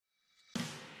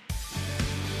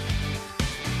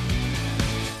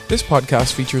This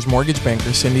podcast features mortgage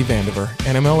banker Cindy Vandiver,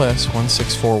 NMLS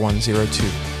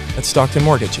 164102. At Stockton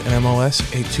Mortgage, NMLS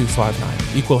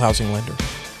 8259, Equal Housing Lender.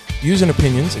 Views and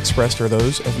opinions expressed are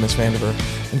those of Ms.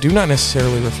 Vandiver and do not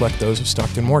necessarily reflect those of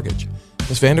Stockton Mortgage.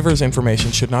 Ms. Vandiver's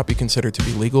information should not be considered to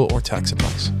be legal or tax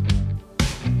advice.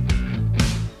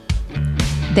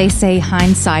 They say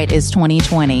hindsight is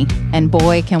 20/20, and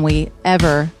boy, can we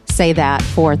ever say that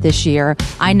for this year.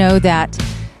 I know that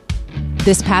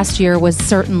this past year was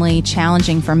certainly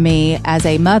challenging for me as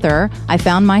a mother. I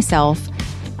found myself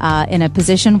in a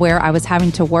position where I was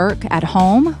having to work at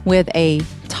home with a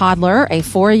toddler, a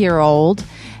 4-year-old,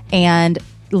 and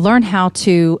learn how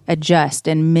to adjust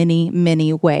in many,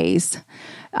 many ways.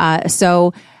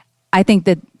 So I think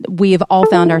that we have all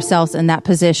found ourselves in that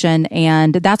position,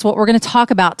 and that's what we're going to talk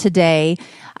about today.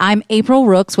 I'm April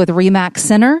Rooks with RE/MAX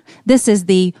Center. This is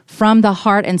the From the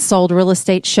Heart and Sold Real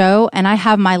Estate Show, and I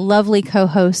have my lovely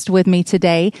co-host with me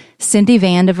today, Cindy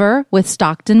Vandiver with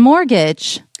Stockton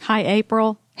Mortgage. Hi,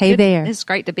 April. Hey there. It's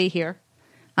great to be here.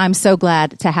 I'm so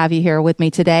glad to have you here with me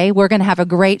today. We're going to have a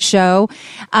great show.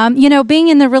 Being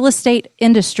in the real estate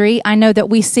industry, I know that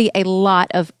we see a lot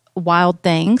of wild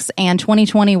things, and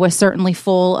 2020 was certainly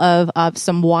full of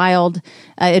some wild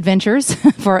adventures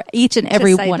for each and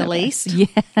every one of us.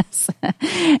 Yes.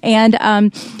 And,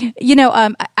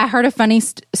 I heard a funny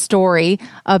story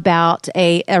about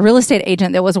a real estate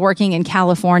agent that was working in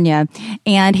California,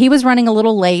 and he was running a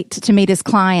little late to meet his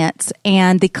clients,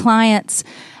 and the clients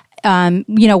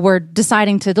were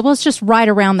deciding let's just ride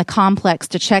around the complex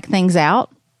to check things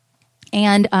out.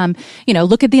 And,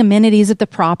 look at the amenities of the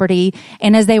property.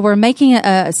 And as they were making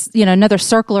another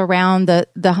circle around the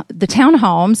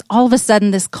townhomes, all of a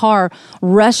sudden this car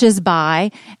rushes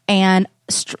by and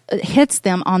hits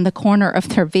them on the corner of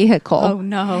their vehicle. Oh,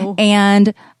 no.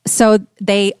 And so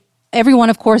everyone,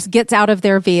 of course, gets out of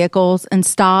their vehicles and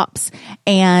stops.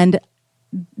 And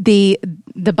the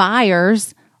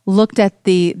buyers looked at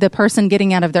the person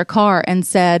getting out of their car and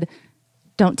said,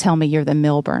 "Don't tell me you're the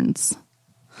Milburns."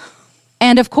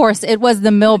 And of course, it was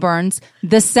the Milburns,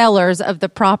 the sellers of the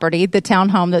property, the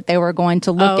townhome that they were going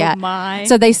to look at. My.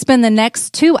 So they spend the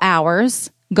next 2 hours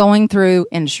going through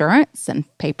insurance and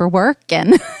paperwork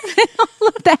and all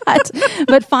of that.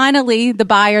 But finally, the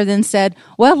buyer then said,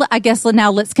 "Well, I guess now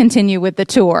let's continue with the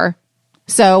tour."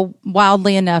 So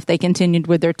wildly enough, they continued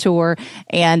with their tour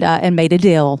and made a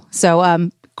deal.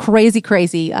 So crazy,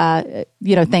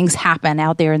 things happen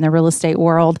out there in the real estate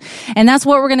world. And that's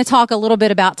what we're going to talk a little bit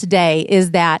about today,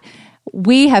 is that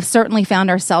we have certainly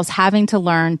found ourselves having to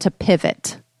learn to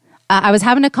pivot. I was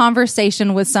having a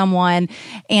conversation with someone,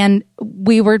 and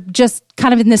we were just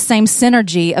kind of in the same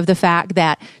synergy of the fact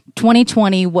that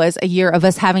 2020 was a year of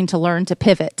us having to learn to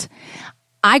pivot.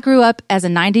 I grew up as a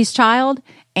 90s child,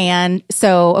 and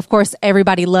so, of course,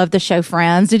 everybody loved the show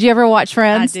Friends. Did you ever watch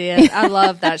Friends? I did. I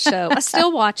love that show. I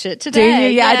still watch it today. Do you?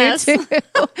 Yeah, yes. I do too.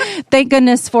 Thank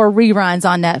goodness for reruns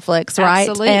on Netflix, right?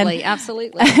 Absolutely.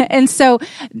 And so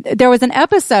there was an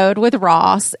episode with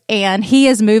Ross, and he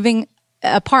is moving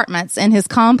apartments in his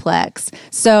complex.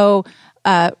 So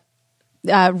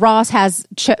Ross has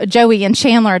Joey and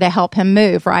Chandler to help him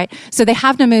move, right? So they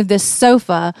have to move this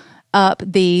sofa up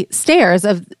the stairs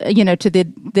to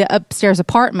the upstairs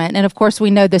apartment. And of course,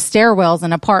 we know the stairwells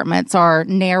in apartments are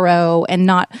narrow and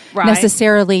not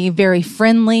necessarily very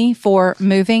friendly for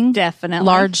moving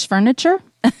large furniture.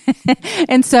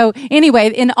 And so anyway,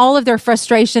 in all of their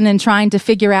frustration and trying to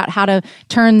figure out how to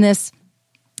turn this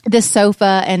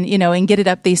sofa and get it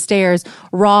up these stairs,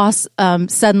 Ross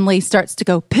suddenly starts to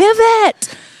go,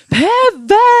 "Pivot! And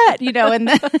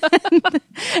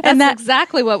that's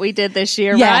exactly what we did this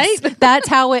year, yes, right? That's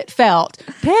how it felt.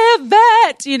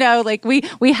 Pivot!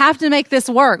 We have to make this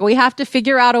work. We have to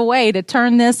figure out a way to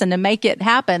turn this and to make it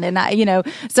happen. And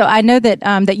so I know that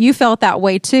that you felt that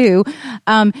way too.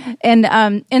 And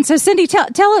so Cindy,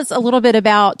 tell us a little bit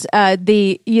about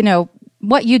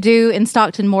what you do in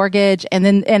Stockton Mortgage,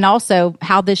 and also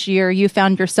how this year you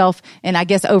found yourself, and I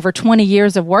guess over 20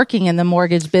 years of working in the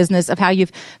mortgage business, of how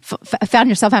you've found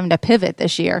yourself having to pivot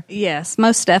this year. Yes,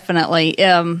 most definitely.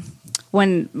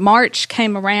 When March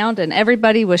came around and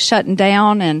everybody was shutting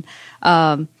down, and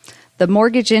the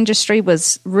mortgage industry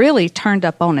was really turned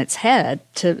up on its head,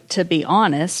 to be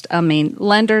honest. I mean,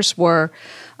 lenders were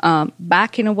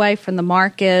backing away from the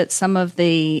market. Some of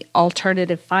the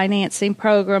alternative financing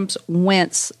programs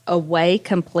went away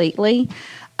completely.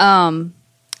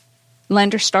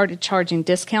 Lenders started charging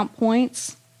discount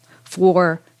points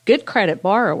for good credit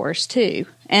borrowers too,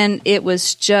 and it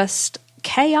was just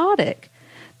chaotic.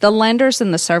 The lenders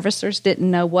and the servicers didn't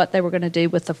know what they were going to do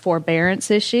with the forbearance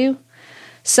issue.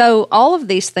 So all of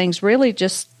these things really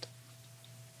just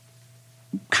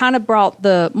kind of brought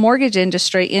the mortgage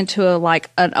industry into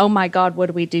an oh my God, what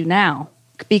do we do now?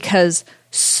 Because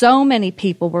so many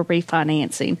people were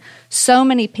refinancing, so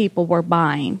many people were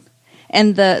buying,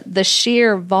 and the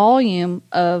sheer volume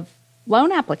of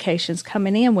loan applications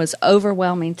coming in was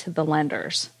overwhelming to the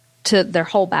lenders, to their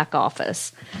whole back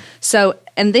office. So,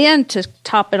 and then to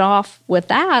top it off with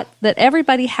that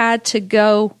everybody had to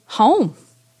go home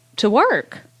to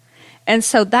work. And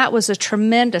so that was a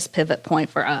tremendous pivot point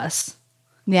for us.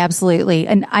 Yeah, absolutely.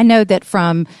 And I know that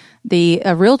from the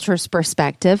realtor's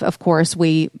perspective, of course,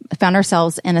 we found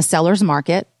ourselves in a seller's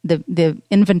market. The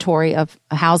inventory of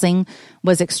housing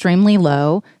was extremely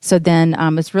low. So then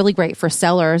it's really great for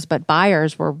sellers, but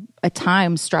buyers were at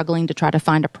times struggling to try to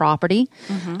find a property.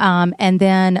 Mm-hmm. And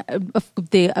then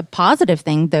the positive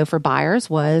thing, though, for buyers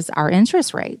was our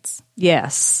interest rates.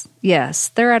 Yes.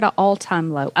 They're at an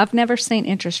all-time low. I've never seen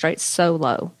interest rates so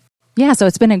low. Yeah, so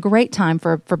it's been a great time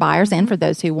for buyers and for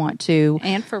those who want to.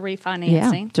 And for refinancing.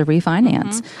 Yeah, to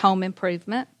refinance. Mm-hmm. Home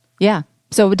improvement. Yeah.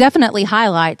 So definitely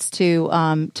highlights to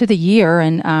the year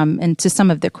and to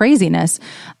some of the craziness.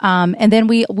 And then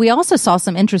we also saw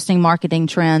some interesting marketing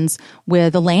trends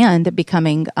with the land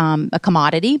becoming a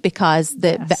commodity because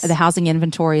the housing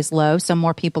inventory is low. So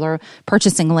more people are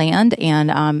purchasing land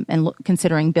and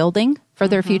considering building for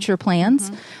their future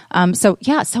plans.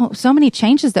 Mm-hmm. So many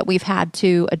changes that we've had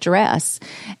to address.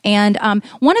 And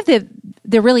one of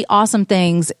the really awesome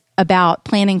things about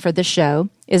planning for this show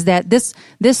is that this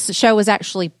show has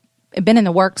actually been in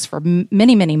the works for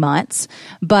many, many months,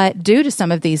 but due to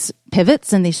some of these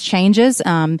pivots and these changes,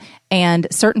 and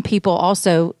certain people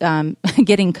also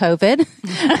getting COVID,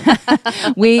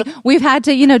 we've had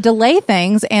to delay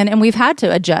things and we've had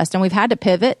to adjust and we've had to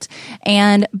pivot.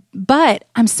 But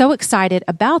I'm so excited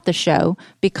about the show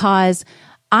because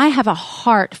I have a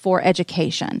heart for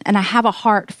education, and I have a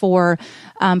heart for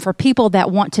people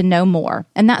that want to know more.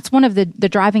 And that's one of the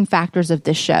driving factors of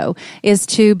this show, is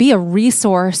to be a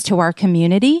resource to our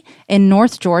community in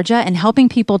North Georgia and helping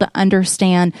people to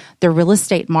understand the real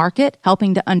estate market,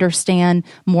 helping to understand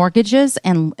mortgages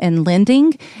and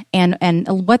lending and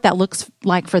what that looks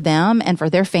like for them and for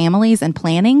their families and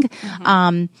planning.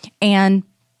 Mm-hmm.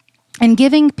 And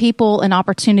giving people an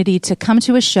opportunity to come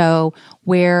to a show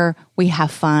where we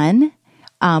have fun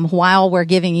while we're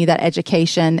giving you that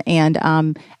education.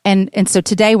 And so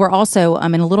today we're also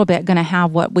in a little bit going to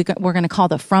have what we're going to call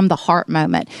the From the Heart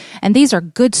moment. And these are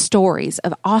good stories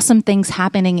of awesome things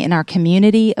happening in our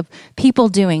community, of people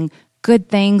doing good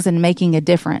things and making a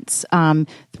difference,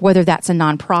 whether that's a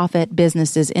nonprofit,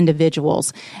 businesses,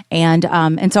 individuals. And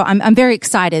so I'm very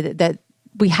excited that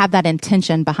we have that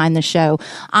intention behind the show.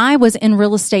 I was in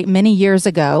real estate many years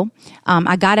ago.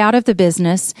 I got out of the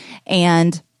business,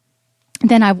 and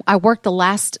then I worked the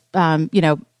last,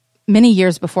 many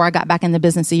years before I got back in the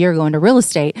business a year ago into real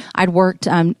estate. I'd worked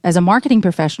as a marketing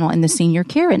professional in the senior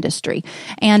care industry.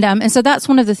 And so that's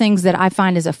one of the things that I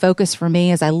find is a focus for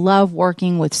me, is I love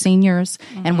working with seniors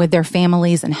and with their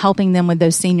families and helping them with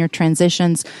those senior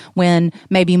transitions when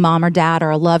maybe mom or dad or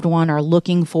a loved one are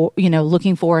looking for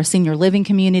a senior living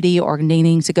community or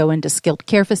needing to go into skilled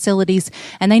care facilities,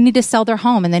 and they need to sell their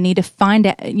home and they need to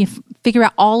figure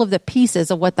out all of the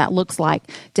pieces of what that looks like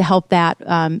to help that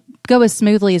go as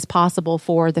smoothly as possible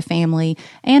for the family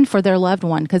and for their loved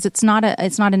one, because it's not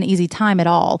an easy time at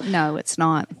all. No, it's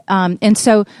not. And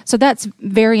so that's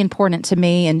very important to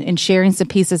me, and sharing some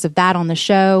pieces of that on the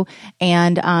show.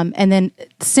 And then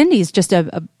Cindy's just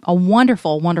a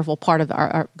wonderful, wonderful part of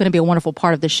going to be a wonderful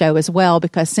part of the show as well,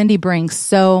 because Cindy brings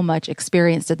so much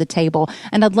experience to the table.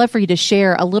 And I'd love for you to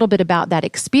share a little bit about that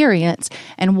experience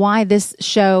and why this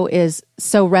show is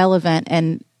so relevant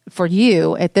and for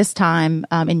you at this time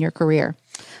in your career.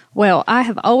 Well, I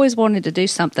have always wanted to do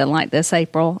something like this,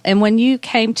 April. And when you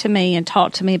came to me and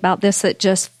talked to me about this, it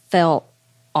just felt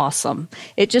awesome.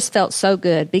 It just felt so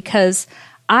good, because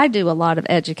I do a lot of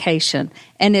education,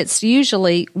 and it's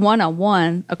usually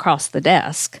one-on-one across the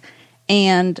desk.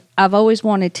 And I've always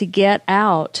wanted to get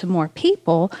out to more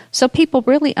people so people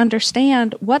really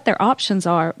understand what their options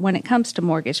are when it comes to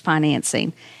mortgage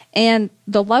financing. And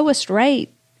the lowest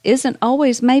rate isn't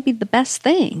always maybe the best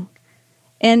thing.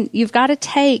 And you've got to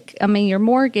take, your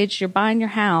mortgage, you're buying your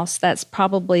house, that's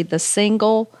probably the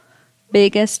single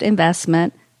biggest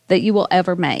investment that you will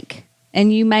ever make.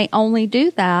 And you may only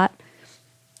do that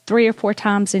 3 or 4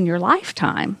 times in your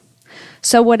lifetime.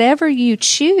 So whatever you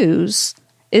choose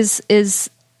is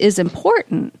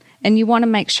important, and you want to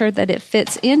make sure that it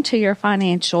fits into your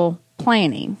financial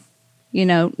planning.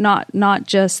 Not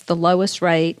just the lowest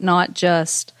rate, not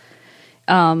just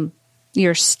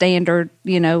your standard,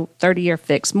 30-year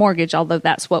fixed mortgage, although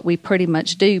that's what we pretty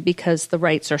much do because the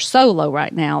rates are so low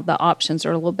right now. The options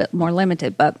are a little bit more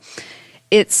limited, but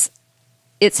it's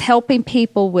helping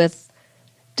people with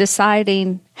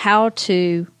deciding how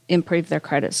to improve their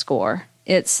credit score.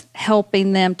 It's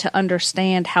helping them to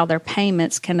understand how their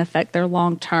payments can affect their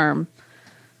long-term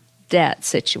debt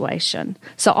situation.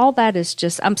 So all that is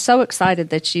just, I'm so excited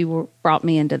that you brought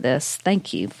me into this.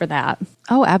 Thank you for that.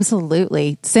 Oh,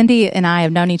 absolutely. Cindy and I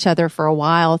have known each other for a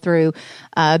while through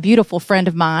a beautiful friend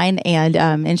of mine,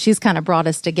 and she's kind of brought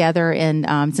us together.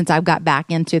 And since I've got back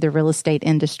into the real estate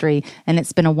industry, and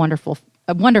it's been a wonderful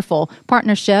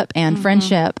partnership and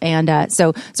friendship. And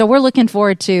so we're looking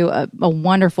forward to a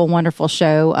wonderful, wonderful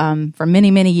show for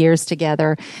many, many years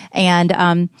together.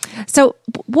 And so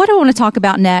what I want to talk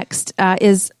about next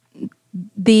is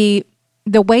the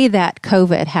way that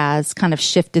COVID has kind of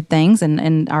shifted things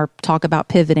and our talk about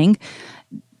pivoting.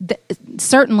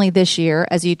 Certainly this year,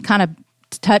 as you kind of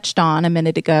touched on a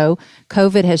minute ago,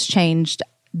 COVID has changed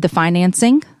the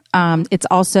financing. It's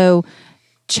also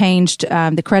changed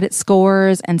the credit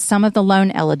scores and some of the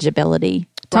loan eligibility.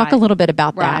 Talk a little bit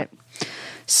about that.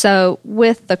 So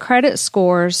with the credit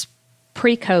scores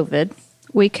pre-COVID,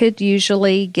 we could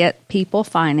usually get people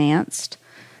financed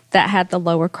that had the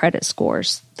lower credit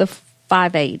scores, the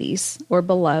 580s or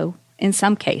below in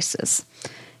some cases.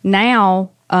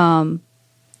 Now, the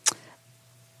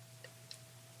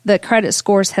credit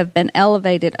scores have been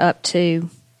elevated up to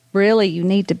really you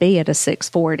need to be at a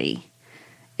 640.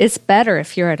 It's better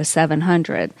if you're at a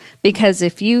 700 because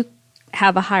if you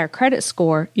have a higher credit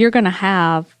score, you're going to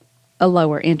have a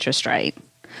lower interest rate.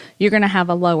 You're going to have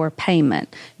a lower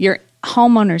payment. Your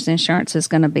homeowner's insurance is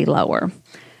going to be lower.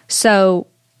 So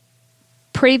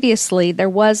previously, there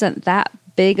wasn't that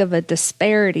big of a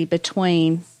disparity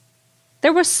between,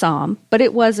 there was some, but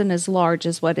it wasn't as large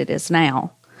as what it is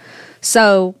now.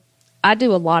 So I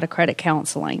do a lot of credit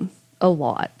counseling, a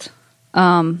lot.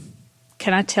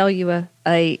 Can I tell you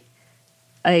a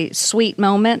sweet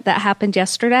moment that happened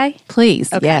yesterday?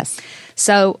 Please, okay. Yes.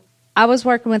 So I was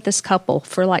working with this couple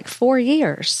for like 4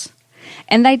 years,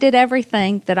 and they did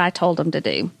everything that I told them to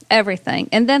do, everything.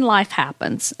 And then life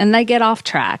happens, and they get off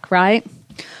track, right?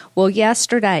 Well,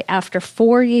 yesterday, after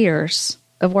 4 years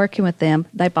of working with them,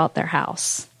 they bought their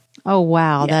house. Oh,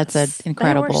 wow. Yes. That's an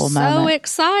incredible moment. So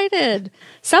excited.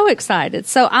 So excited.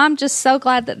 So I'm just so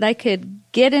glad that they could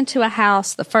get into a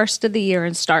house the first of the year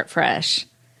and start fresh.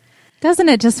 Doesn't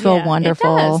it just feel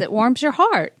wonderful? It does. It warms your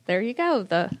heart. There you go.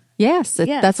 Yes,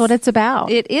 that's what it's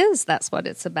about. It is. That's what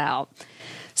it's about.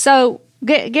 So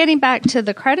getting back to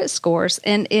the credit scores,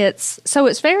 and it's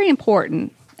very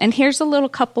important. And here's a little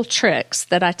couple tricks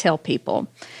that I tell people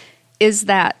is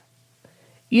that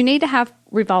you need to have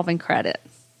revolving credit.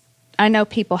 I know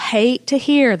people hate to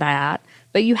hear that,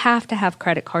 but you have to have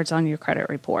credit cards on your credit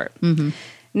report. Mm-hmm.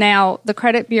 Now, the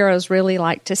credit bureaus really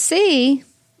like to see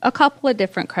a couple of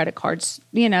different credit cards,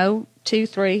 2,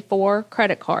 3, 4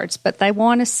 credit cards, but they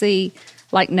want to see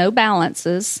like no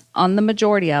balances on the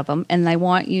majority of them, and they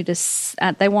want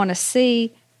to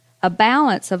see a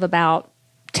balance of about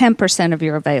 10% of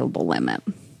your available limit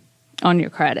on your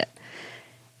credit.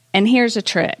 And here's a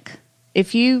trick.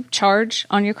 If you charge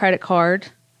on your credit card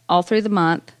all through the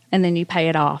month and then you pay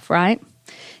it off, right?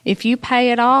 If you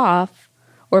pay it off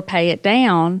or pay it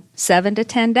down 7 to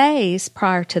 10 days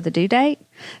prior to the due date,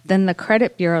 then the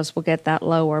credit bureaus will get that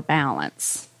lower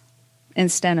balance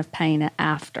instead of paying it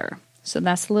after. So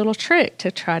that's a little trick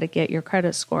to try to get your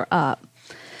credit score up.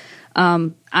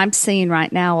 I'm seeing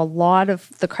right now a lot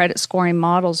of the credit scoring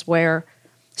models where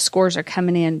scores are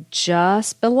coming in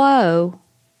just below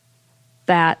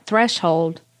that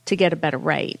threshold to get a better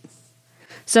rate.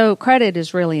 So credit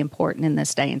is really important in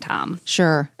this day and time.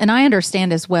 Sure. And I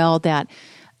understand as well that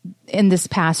in this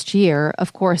past year,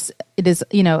 of course, it is,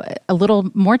 a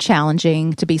little more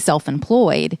challenging to be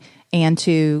self-employed and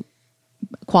to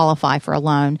qualify for a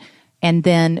loan. And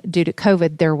then due to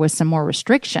COVID, there was some more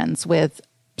restrictions with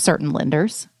certain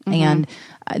lenders and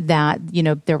that,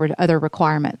 there were other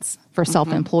requirements for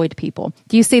self-employed people.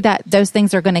 Do you see that those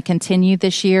things are going to continue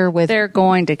this year? They're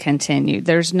going to continue.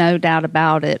 There's no doubt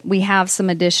about it. We have some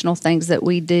additional things that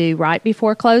we do right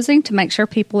before closing to make sure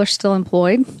people are still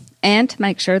employed and to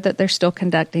make sure that they're still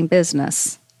conducting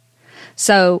business.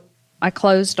 So I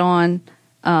closed on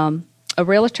a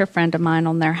realtor friend of mine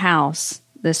on their house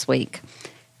this week,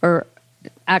 or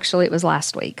actually it was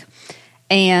last week.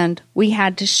 And we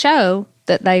had to show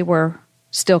that they were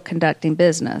still conducting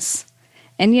business.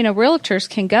 And, realtors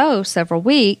can go several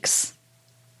weeks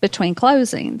between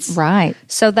closings. Right.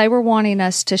 So they were wanting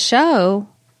us to show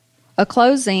a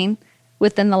closing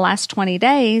within the last 20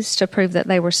 days to prove that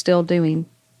they were still doing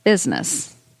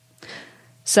business.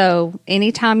 So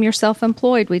anytime you're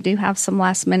self-employed, we do have some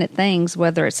last-minute things,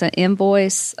 whether it's an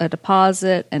invoice, a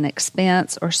deposit, an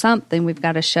expense, or something we've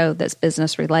got to show that's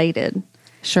business-related.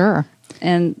 Sure.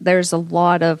 And there's a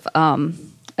lot of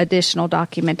additional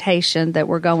documentation that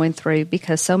we're going through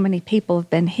because so many people have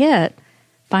been hit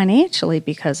financially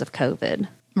because of COVID.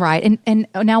 Right. And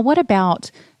now what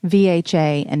about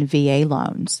VHA and VA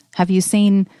loans? Have you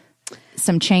seen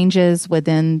some changes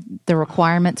within the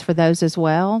requirements for those as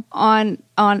well? On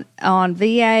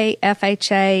VA,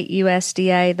 FHA,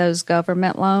 USDA, those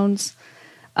government loans,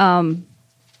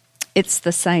 it's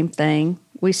the same thing.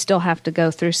 We still have to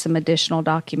go through some additional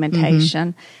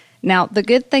documentation. Now, the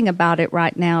good thing about it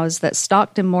right now is that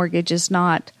Stockton Mortgage is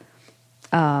not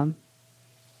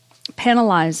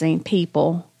penalizing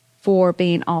people for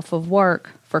being off of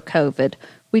work for COVID.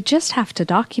 We just have to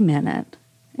document it.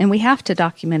 And we have to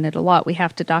document it a lot. We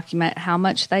have to document how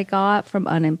much they got from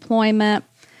unemployment,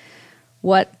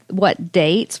 what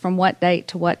dates, from what date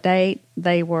to what date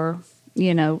they were,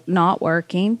 not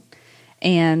working.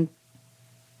 And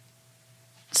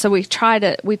so we try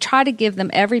to give them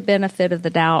every benefit of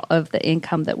the doubt of the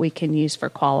income that we can use for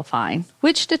qualifying,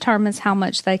 which determines how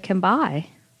much they can buy.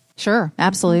 Sure,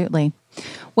 absolutely.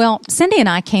 Well, Cindy and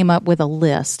I came up with a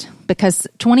list because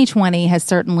 2020 has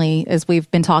certainly, as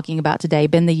we've been talking about today,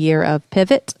 been the year of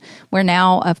pivot. We're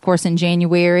now, of course, in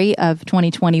January of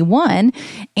 2021,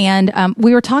 and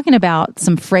we were talking about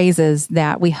some phrases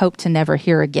that we hope to never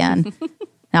hear again.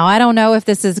 Now, I don't know if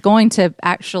this is going to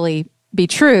actually be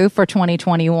true for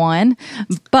 2021,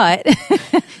 but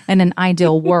in an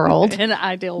ideal world,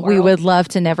 we would love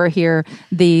to never hear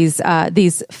these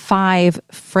 5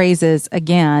 phrases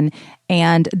again.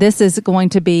 And this is going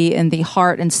to be in the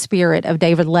heart and spirit of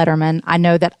David Letterman. I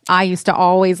know that I used to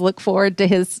always look forward to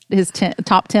his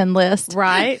top 10 list.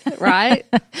 Right.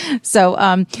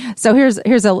 So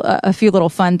here's a few little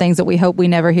fun things that we hope we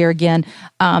never hear again.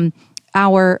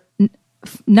 Our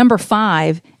number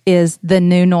 5 is the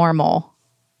new normal.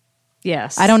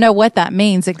 Yes. I don't know what that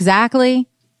means exactly.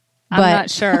 I'm not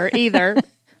sure either.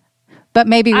 But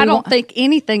maybe I don't think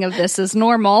anything of this is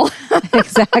normal.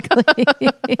 Exactly.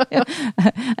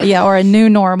 Yeah, or a new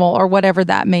normal or whatever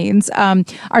that means.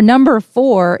 Our number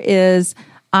 4 is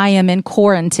I am in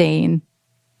quarantine.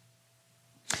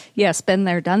 Yes, been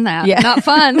there, done that. Yeah. Not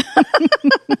fun.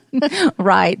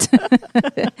 Right.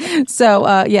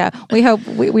 So, we hope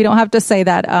we don't have to say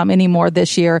that anymore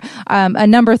this year.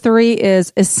 Number 3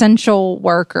 is essential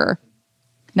worker.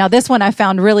 Now, this one I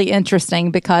found really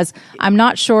interesting because I'm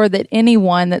not sure that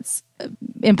anyone that's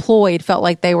employed felt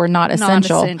like they were not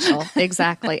essential. Not essential,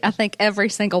 exactly. I think every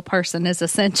single person is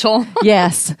essential.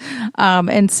 Yes.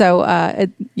 And so,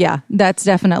 that's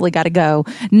definitely got to go.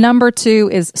 Number 2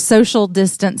 is social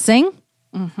distancing.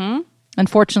 Mm-hmm.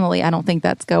 Unfortunately, I don't think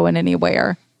that's going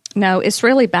anywhere. No, it's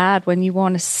really bad when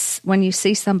you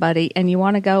see somebody and you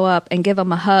want to go up and give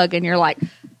them a hug and you're like,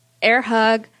 air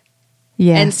hug.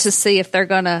 Yes. And to see if they're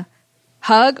going to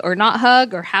hug or not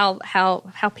hug or how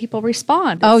people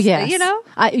respond. Oh, yes.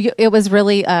 It was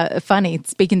really funny.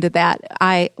 Speaking to that,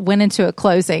 I went into a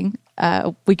closing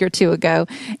a week or two ago,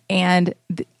 and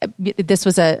this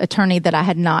was an attorney that I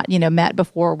had not, met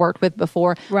before, or worked with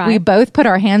before. Right. We both put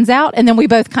our hands out, and then we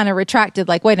both kind of retracted,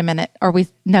 like, wait a minute,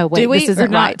 this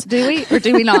isn't right. Do we or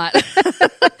do we not?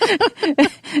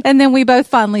 And then we both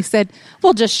finally said,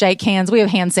 we'll just shake hands. We have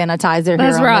hand sanitizer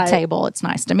here on the table. It's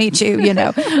nice to meet you,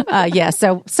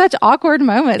 So such awkward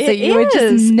moments that you would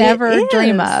just never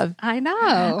dream of. I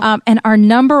know. And our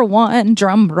number 1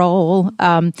 drum roll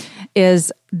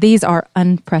is these are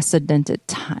unprecedented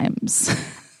times.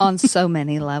 On so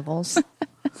many levels.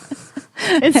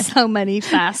 In so many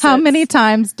facets. How many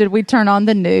times did we turn on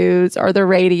the news or the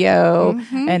radio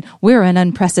and we're in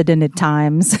unprecedented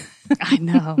times? I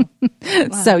know.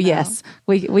 So yes,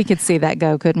 we could see that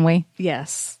go, couldn't we?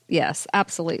 Yes,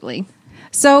 absolutely.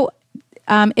 So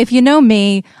if you know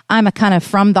me, I'm a kind of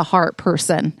from the heart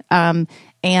person.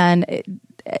 And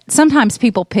sometimes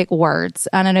people pick words.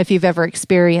 I don't know if you've ever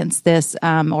experienced this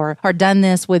or done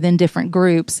this within different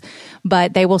groups,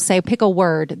 but they will say, pick a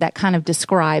word that kind of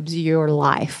describes your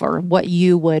life or what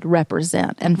you would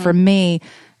represent. And for me,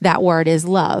 that word is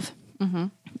love. Mm-hmm.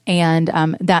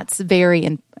 And that's a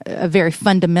very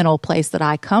fundamental place that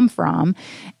I come from.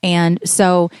 And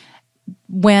so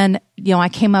when, I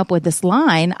came up with this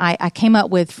line, I came up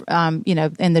with, in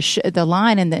the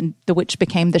line and then which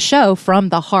became the show, From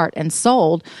the Heart and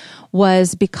Sold,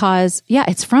 was because,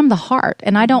 it's from the heart.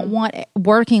 And I don't want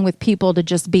working with people to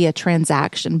just be a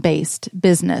transaction-based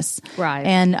business. Right.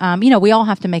 And, we all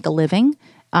have to make a living.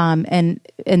 we're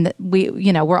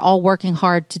all working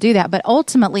hard to do that. But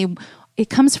ultimately, it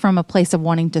comes from a place of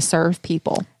wanting to serve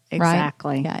people,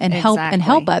 exactly, right? Yeah, and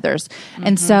help others. Mm-hmm.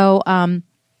 And so,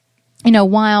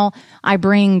 while I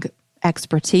bring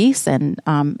expertise and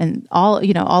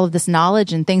all of this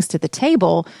knowledge and things to the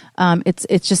table,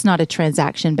 it's just not a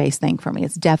transaction based thing for me.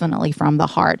 It's definitely from the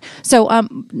heart. So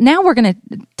now we're going to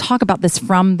talk about this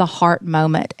from the heart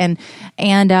moment, and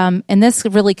this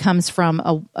really comes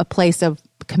from a place of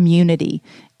community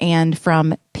and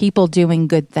from people doing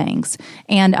good things.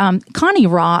 And Connie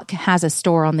Rock has a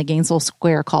store on the Gainesville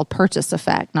Square called Purchase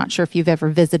Effect. Not sure if you've ever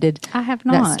visited I have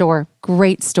not. that store.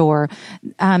 Great store.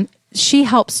 She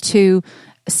helps to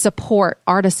support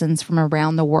artisans from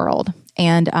around the world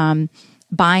and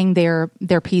buying their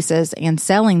pieces and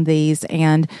selling these,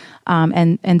 and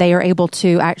they are able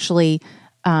to actually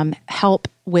help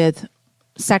with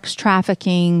sex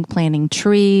trafficking, planting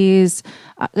trees.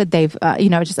 They've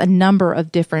just a number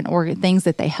of different things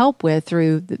that they help with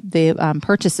through the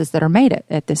purchases that are made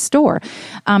at this store.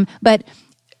 But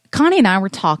Connie and I were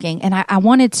talking, and I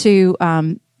wanted to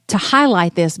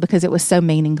highlight this because it was so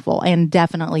meaningful and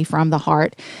definitely from the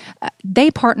heart. They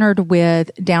partnered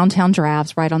with Downtown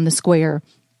Drafts right on the square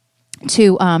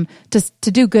to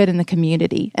do good in the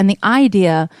community, and the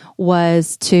idea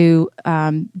was to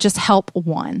just help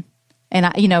one. And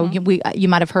you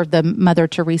might have heard the Mother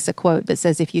Teresa quote that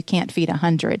says, "If you can't feed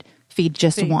 100, feed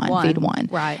one. Feed one."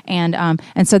 Right. And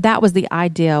so that was the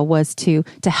idea, was to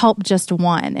help just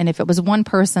one. And if it was one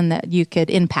person that you could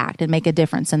impact and make a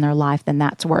difference in their life, then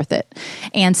that's worth it.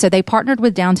 And so they partnered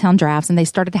with Downtown Drafts, and they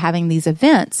started having these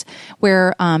events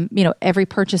where, every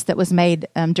purchase that was made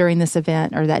during this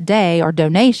event or that day, or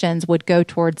donations, would go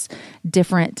towards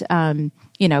different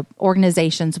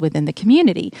organizations within the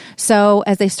community. So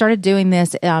as they started doing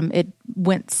this, it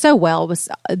went so well.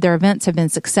 Their events have been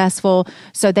successful.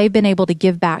 So they've been able to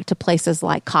give back to places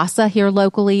like CASA here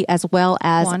locally, as well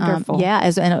as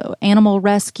as an animal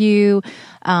rescue,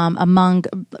 among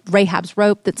Rahab's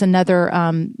Rope. That's another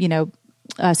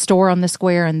store on the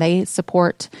square, and they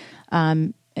support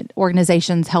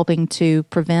organizations helping to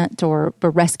prevent or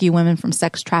rescue women from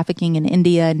sex trafficking in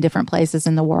India and different places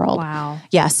in the world. Wow.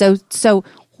 Yeah. So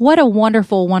what a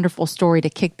wonderful, wonderful story to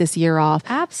kick this year off.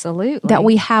 Absolutely. That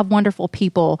we have wonderful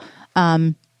people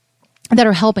that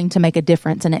are helping to make a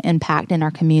difference and an impact in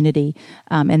our community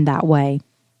in that way.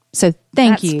 So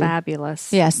thank you. That's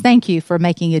fabulous. Yes, thank you for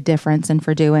making a difference and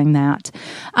for doing that.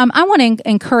 I want to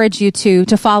encourage you to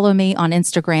follow me on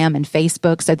Instagram and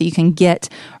Facebook so that you can get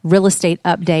real estate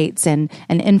updates and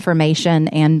information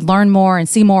and learn more and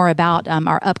see more about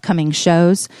our upcoming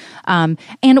shows. And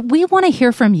we want to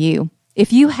hear from you.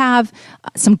 If you have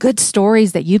some good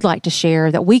stories that you'd like to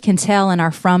share that we can tell in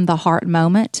our From the Heart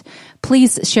moment,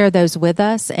 please share those with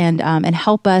us and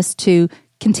help us to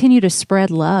continue to spread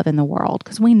love in the world,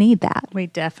 because we need that. We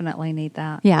definitely need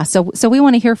that. Yeah. So we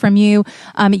want to hear from you.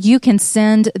 You can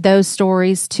send those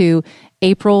stories to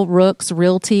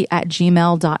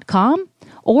aprilrooksrealty@gmail.com,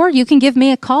 or you can give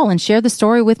me a call and share the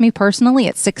story with me personally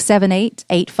at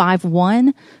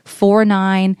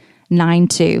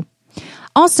 678-851-4992.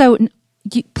 Also,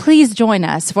 please join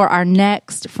us for our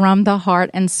next From the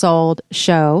Heart and Soul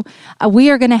show.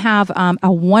 We are going to have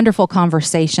a wonderful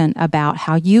conversation about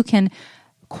how you can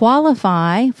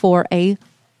qualify for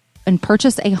and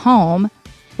purchase a home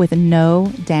with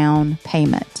no down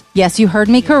payment. Yes, you heard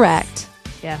me correct.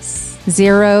 Yes.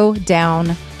 0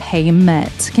 down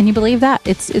payment. Can you believe that?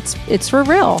 It's for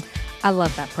real. I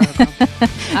love that program.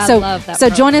 I love that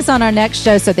program. Join us on our next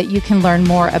show so that you can learn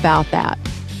more about that.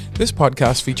 This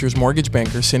podcast features mortgage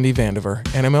banker Cindy Vandiver,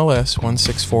 NMLS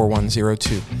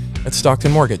 164102, at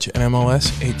Stockton Mortgage,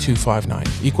 NMLS 8259,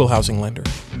 Equal Housing Lender.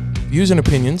 Views and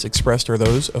opinions expressed are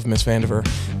those of Ms. Vandiver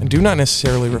and do not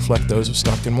necessarily reflect those of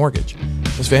Stockton Mortgage.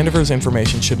 Ms. Vandiver's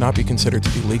information should not be considered to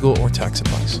be legal or tax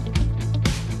advice.